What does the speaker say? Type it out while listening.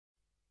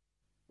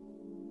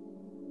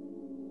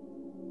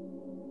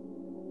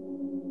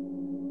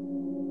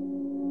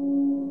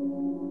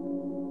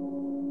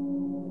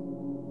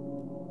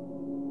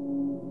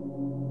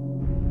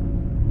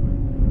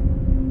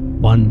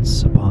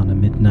Once upon a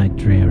midnight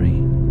dreary,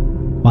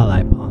 while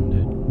I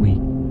pondered,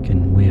 weak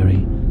and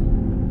weary,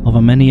 over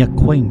many a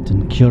quaint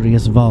and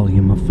curious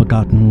volume of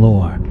forgotten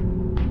lore,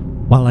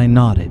 while I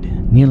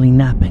nodded, nearly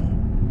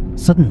napping,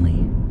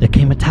 suddenly there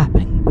came a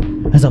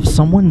tapping, as of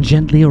someone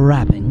gently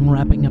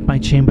rapping at my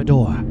chamber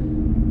door.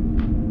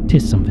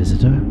 "'Tis some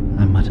visitor,"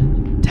 I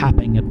muttered,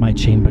 tapping at my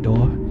chamber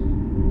door.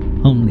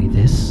 "Only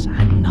this,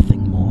 and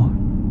nothing more."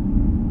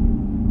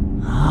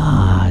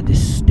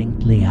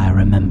 Distinctly I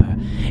remember,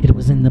 it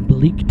was in the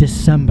bleak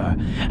December,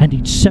 and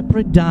each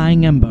separate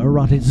dying ember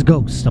wrought its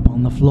ghost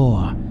upon the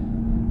floor.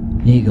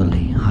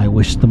 Eagerly I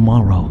wished the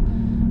morrow,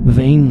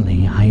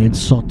 vainly I had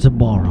sought to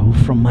borrow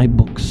from my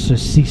books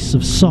surcease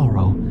of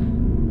sorrow.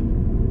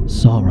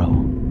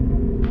 Sorrow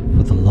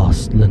for the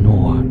lost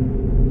Lenore,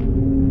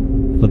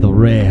 for the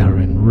rare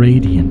and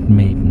radiant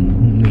maiden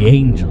whom the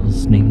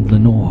angels named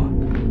Lenore,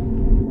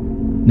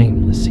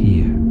 nameless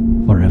here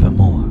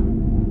forevermore.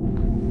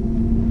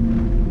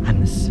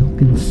 And the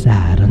silken,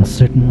 sad,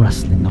 uncertain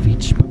rustling of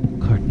each purple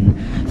curtain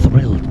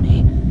thrilled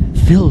me,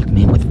 filled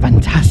me with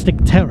fantastic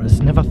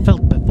terrors never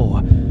felt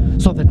before,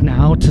 so that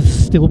now, to the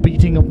still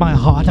beating of my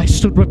heart, I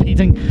stood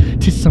repeating,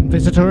 "'Tis some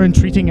visitor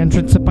entreating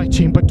entrance at my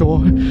chamber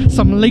door,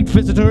 some late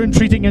visitor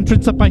entreating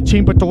entrance at my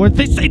chamber door,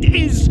 this it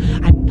is,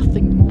 and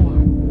nothing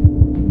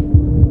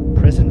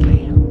more."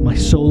 Presently, my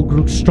soul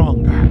grew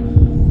stronger,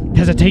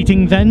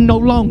 hesitating then no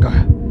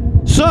longer.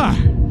 "Sir,"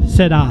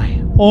 said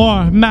I,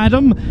 "or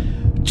madam,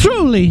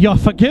 truly your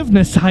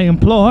forgiveness I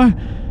implore,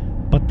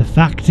 but the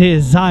fact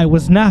is I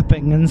was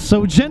napping, and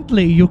so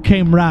gently you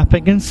came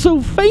rapping, and so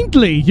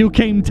faintly you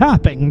came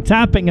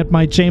tapping at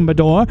my chamber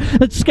door,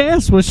 that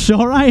scarce was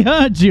sure I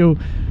heard you."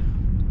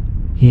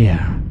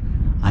 Here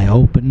I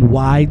opened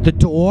wide the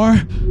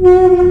door.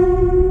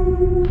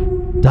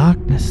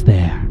 Darkness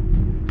there,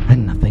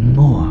 and nothing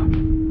more.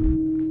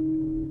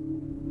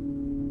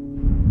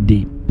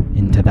 Deep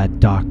into that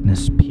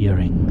darkness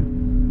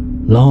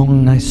peering,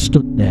 long I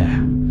stood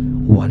there,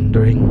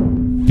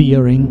 wondering,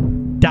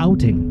 fearing,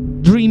 doubting,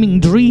 dreaming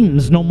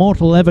dreams no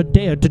mortal ever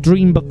dared to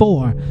dream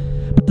before.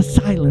 But the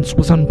silence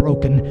was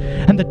unbroken,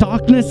 and the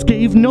darkness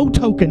gave no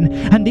token,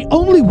 and the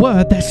only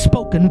word there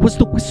spoken was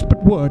the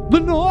whispered word,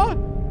 "Lenore!"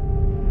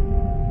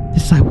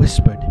 This I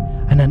whispered,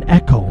 and an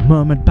echo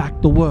murmured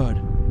back the word,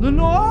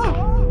 "Lenore!"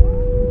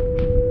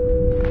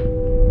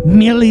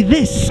 Merely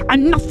this,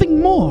 and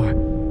nothing more.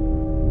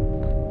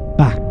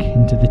 Back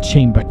into the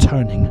chamber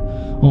turning,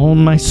 all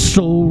my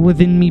soul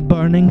within me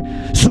burning,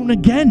 soon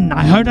again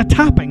I heard a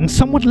tapping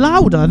somewhat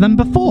louder than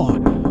before.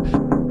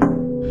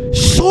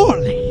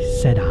 "Surely,"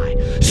 said I,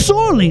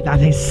 "surely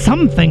that is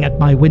something at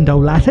my window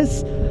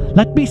lattice.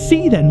 Let me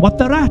see then what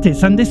thereat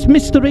is, and this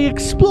mystery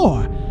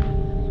explore.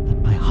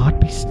 Let my heart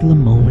be still a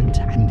moment,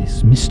 and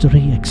this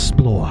mystery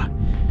explore.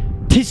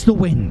 'Tis the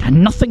wind,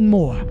 and nothing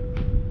more."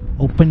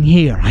 Open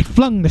here I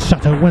flung the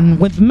shutter, when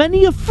with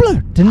many a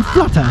flirt and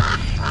flutter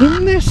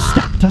in there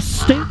stepped a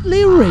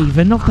stately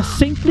raven of the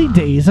saintly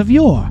days of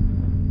yore.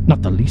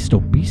 Not the least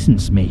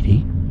obeisance made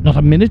he, not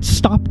a minute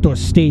stopped or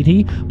stayed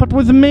he, but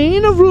with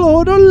mane of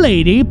lord or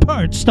lady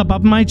perched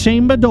above my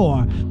chamber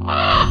door.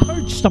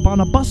 Perched upon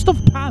a bust of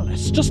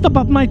Pallas just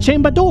above my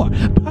chamber door.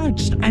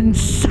 Perched and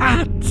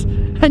sat,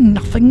 and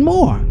nothing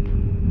more.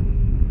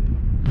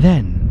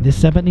 Then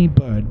this ebony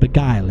bird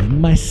beguiling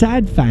my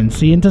sad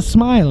fancy into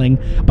smiling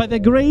by the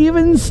grave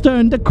and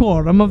stern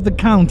decorum of the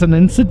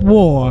countenance it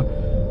wore.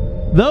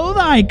 "Though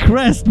thy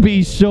crest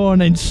be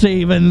shorn and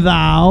shaven,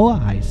 thou,"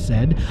 I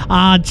said,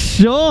 "art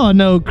sure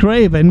no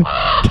craven,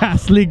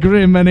 ghastly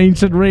grim and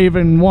ancient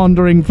raven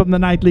wandering from the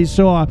nightly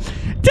shore.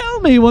 Tell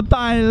me what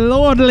thy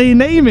lordly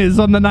name is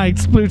on the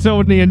night's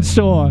Plutonian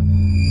shore."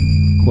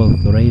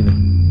 Quoth the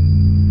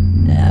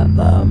raven,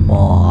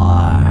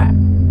 "Nevermore."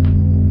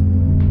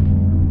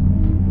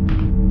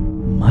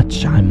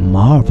 Much I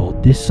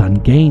marveled this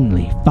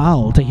ungainly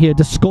fowl to hear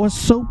discourse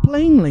so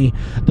plainly,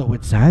 though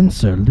its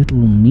answer little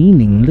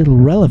meaning, little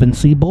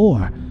relevancy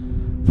bore.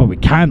 For we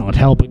cannot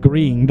help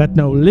agreeing that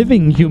no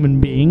living human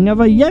being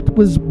ever yet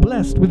was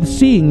blessed with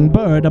seeing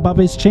bird above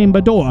his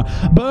chamber door,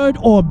 bird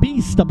or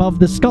beast above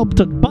the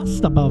sculptured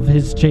bust above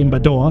his chamber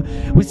door,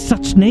 with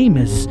such name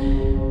as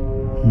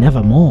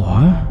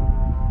Nevermore.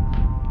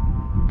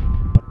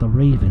 The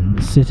raven,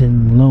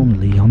 sitting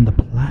lonely on the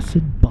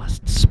placid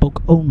bust,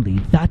 spoke only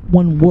that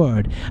one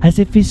word, as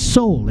if his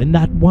soul in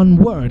that one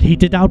word he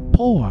did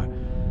outpour.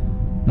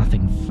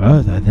 Nothing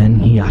further then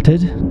he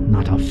uttered,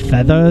 not a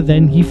feather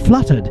then he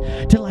fluttered,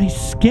 till I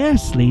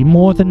scarcely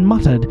more than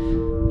muttered,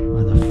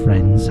 "Other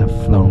friends have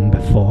flown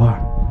before.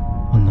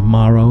 On the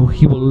morrow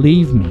he will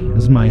leave me,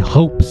 as my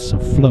hopes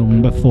have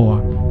flown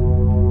before."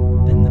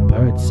 Then the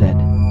bird said,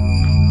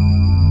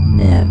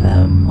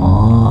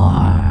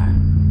 "Nevermore."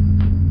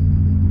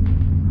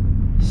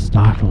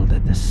 Startled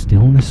at the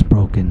stillness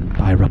broken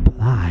by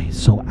reply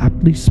so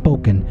aptly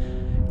spoken,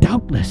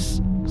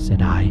 "Doubtless,"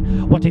 said I,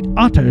 "what it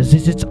utters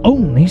is its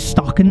only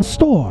stock and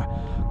store.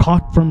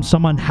 caught from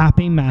some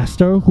unhappy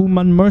master, whom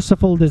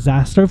unmerciful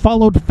disaster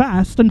followed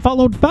fast and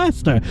followed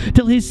faster,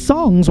 till his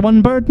songs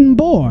one burden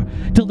bore,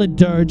 till the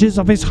dirges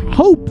of his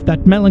hope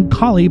that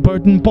melancholy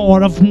burden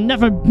bore of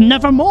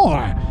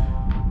nevermore.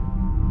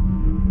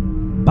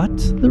 But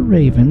the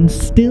raven,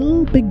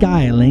 still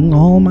beguiling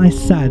all my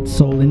sad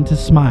soul into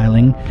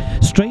smiling,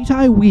 straight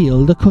I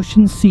wheeled a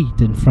cushioned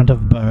seat in front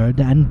of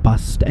bird and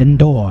bust and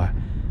door.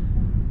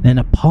 Then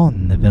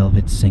upon the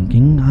velvet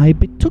sinking, I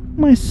betook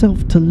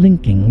myself to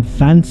linking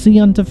fancy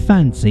unto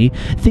fancy,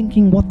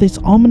 thinking what this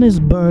ominous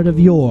bird of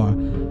yore,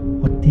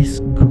 what this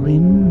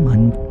grim,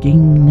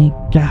 ungainly,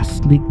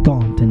 ghastly,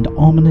 gaunt, and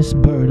ominous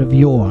bird of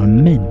yore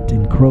meant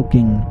in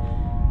croaking,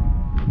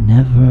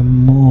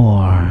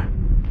 "Nevermore."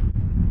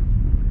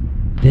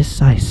 This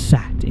I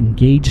sat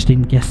engaged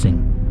in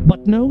guessing,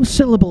 but no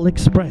syllable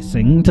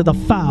expressing to the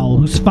fowl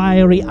whose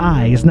fiery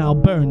eyes now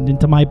burned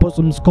into my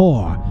bosom's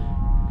core.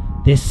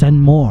 This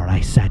and more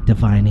I sat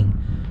divining,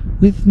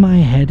 with my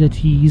head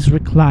at ease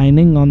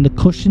reclining on the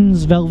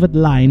cushion's velvet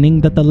lining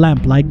that the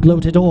lamplight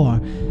gloated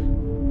o'er,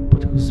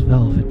 but whose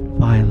velvet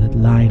violet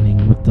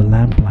lining with the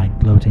lamplight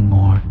gloating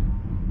o'er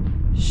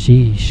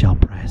she shall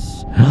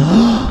press.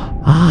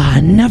 Ah,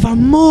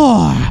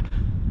 nevermore!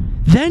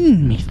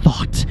 Then,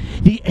 methought,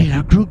 the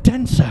air grew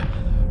denser,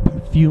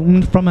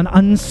 perfumed from an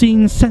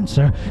unseen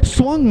censer,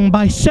 swung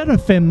by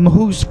seraphim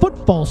whose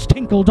footfalls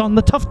tinkled on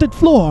the tufted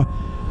floor.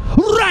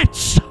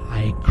 "Wretch!"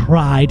 I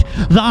cried,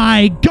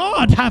 "thy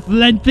God hath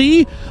lent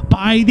thee,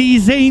 by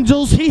these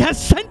angels he has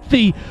sent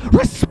thee,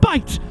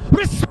 respite,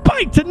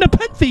 respite, and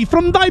nepenthe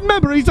from thy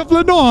memories of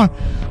Lenore.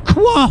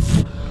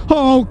 Quaff,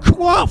 oh,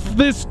 quaff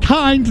this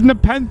kind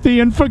nepenthe,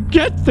 and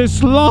forget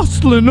this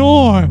lost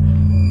Lenore."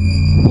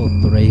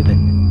 Quoth the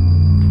raven,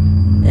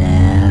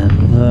 "Nevermore."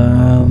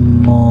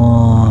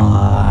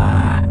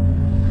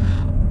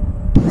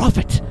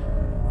 "Prophet,"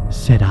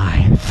 said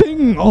I,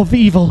 "thing of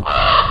evil,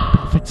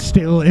 prophet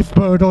still, if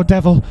bird or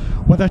devil,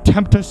 whether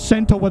tempter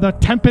sent or whether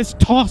tempest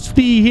tossed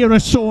thee here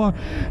ashore,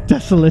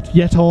 desolate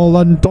yet all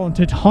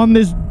undaunted, on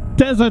this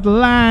desert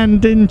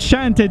land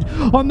enchanted,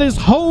 on this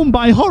home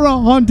by horror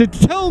haunted,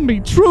 tell me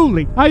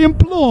truly, I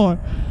implore,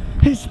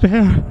 is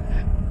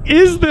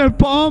there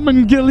balm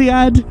in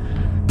Gilead?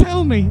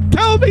 Tell me,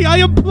 I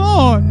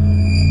implore."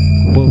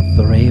 Quoth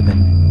the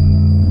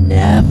raven,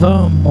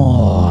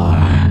 "Nevermore."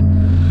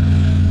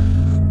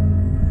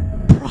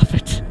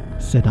 "Prophet,"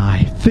 said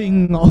I,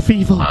 "thing of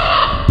evil,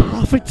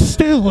 prophet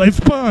still, if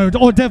bird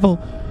or devil,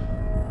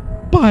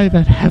 by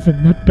that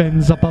heaven that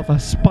bends above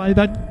us, by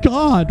that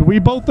God we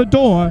both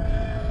adore,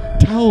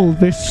 tell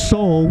this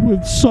soul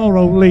with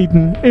sorrow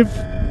laden, if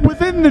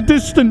within the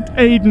distant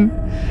Aidenn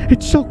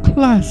it shall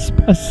clasp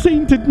a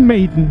sainted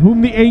maiden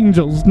whom the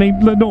angels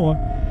named Lenore,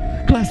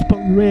 clasp a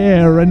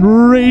rare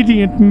and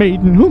radiant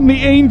maiden whom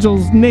the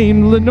angels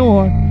named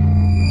Lenore."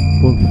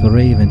 Quoth the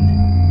raven,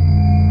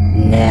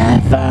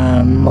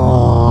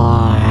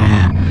 "Nevermore."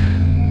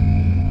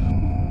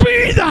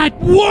 "Be that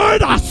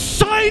word a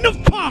sign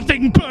of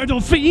parting, bird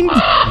or fiend?"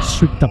 I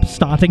shrieked up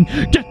starting.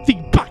 "Get thee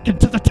back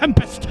into the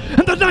tempest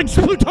and the night's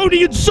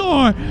Plutonian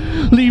shore.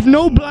 Leave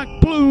no black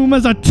plume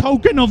as a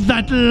token of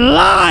that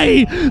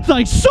lie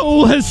thy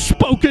soul has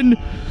spoken.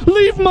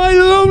 Leave my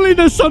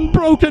loneliness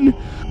unbroken.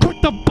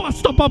 Quit the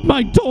bust above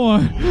my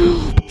door.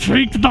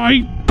 Take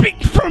thy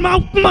beak from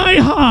out my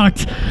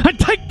heart, and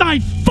take thy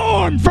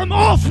form from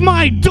off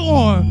my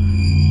door."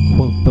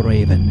 Quoth the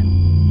raven,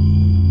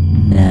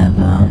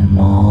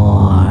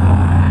 "Nevermore."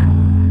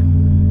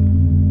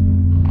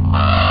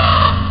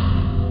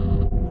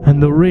 And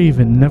the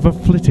raven, never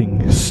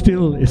flitting,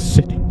 still is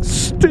sitting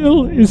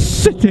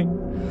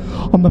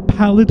on the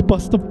pallid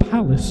bust of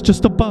Pallas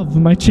just above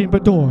my chamber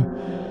door.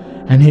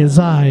 And his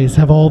eyes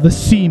have all the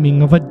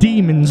seeming of a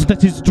demon's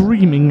that is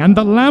dreaming, and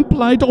the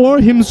lamplight o'er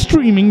him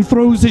streaming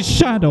throws his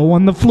shadow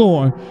on the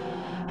floor,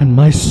 and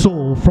my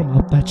soul from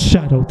out that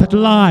shadow that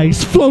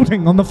lies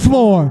floating on the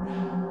floor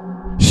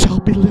shall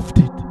be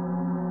lifted.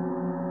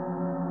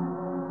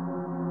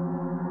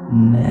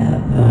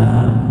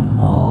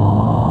 Nevermore.